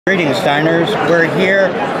Greetings, diners. We're here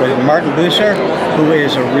with Martin Musher, who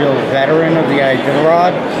is a real veteran of the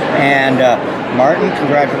Iditarod. And Martin,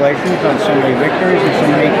 congratulations on so many victories and so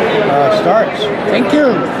many starts. Thank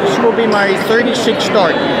you. This will be my 36th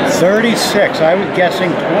start. 36. I was guessing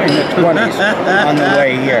in the 20s on the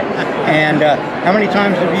way here. And how many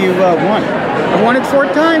times have you won? I've won it 4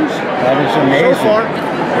 times. That is amazing. So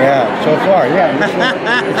far. Yeah, so far, yeah.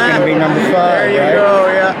 It's going to be number 5, there you right? go,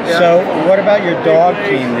 yeah. So, what about your dog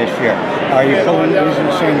team this year? Are you using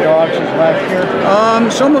the same dogs as last year?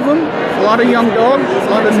 Some of them. A lot of young dogs, a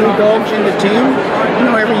lot of new dogs in the team. You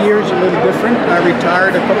know, every year is a little different. I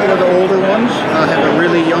retired a couple of the older ones. I have a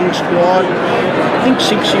really young squad. I think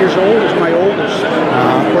 6 years old is my oldest.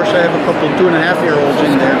 Of course, I have a couple of 2.5-year-olds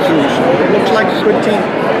in there too. So it looks like a good team.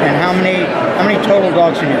 And how many total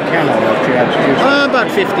dogs in your kennel that you have to choose? About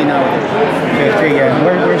 50 now. 50, yeah.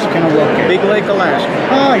 Where's the kennel located? Big Lake, Alaska.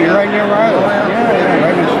 Oh, you're right near Riley. Yeah,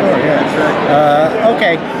 right next door, yeah. That's right.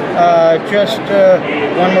 Okay, just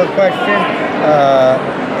one more question.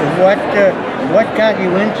 What got you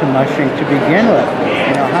into mushing to begin with?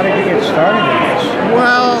 You know, how did you get started in this?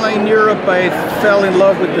 Well, in Europe, I fell in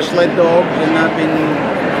love with the sled dogs, and I've been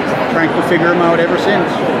trying to figure them out ever since.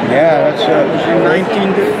 Yeah, that's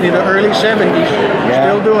in the early 70s.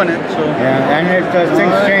 Still doing it. So. Yeah, and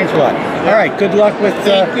things change a lot. All right, good luck with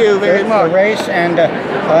Thank you very much. The race, and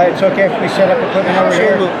it's okay if we set up equipment over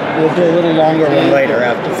here. We'll do a little longer one later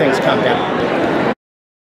after things calm down.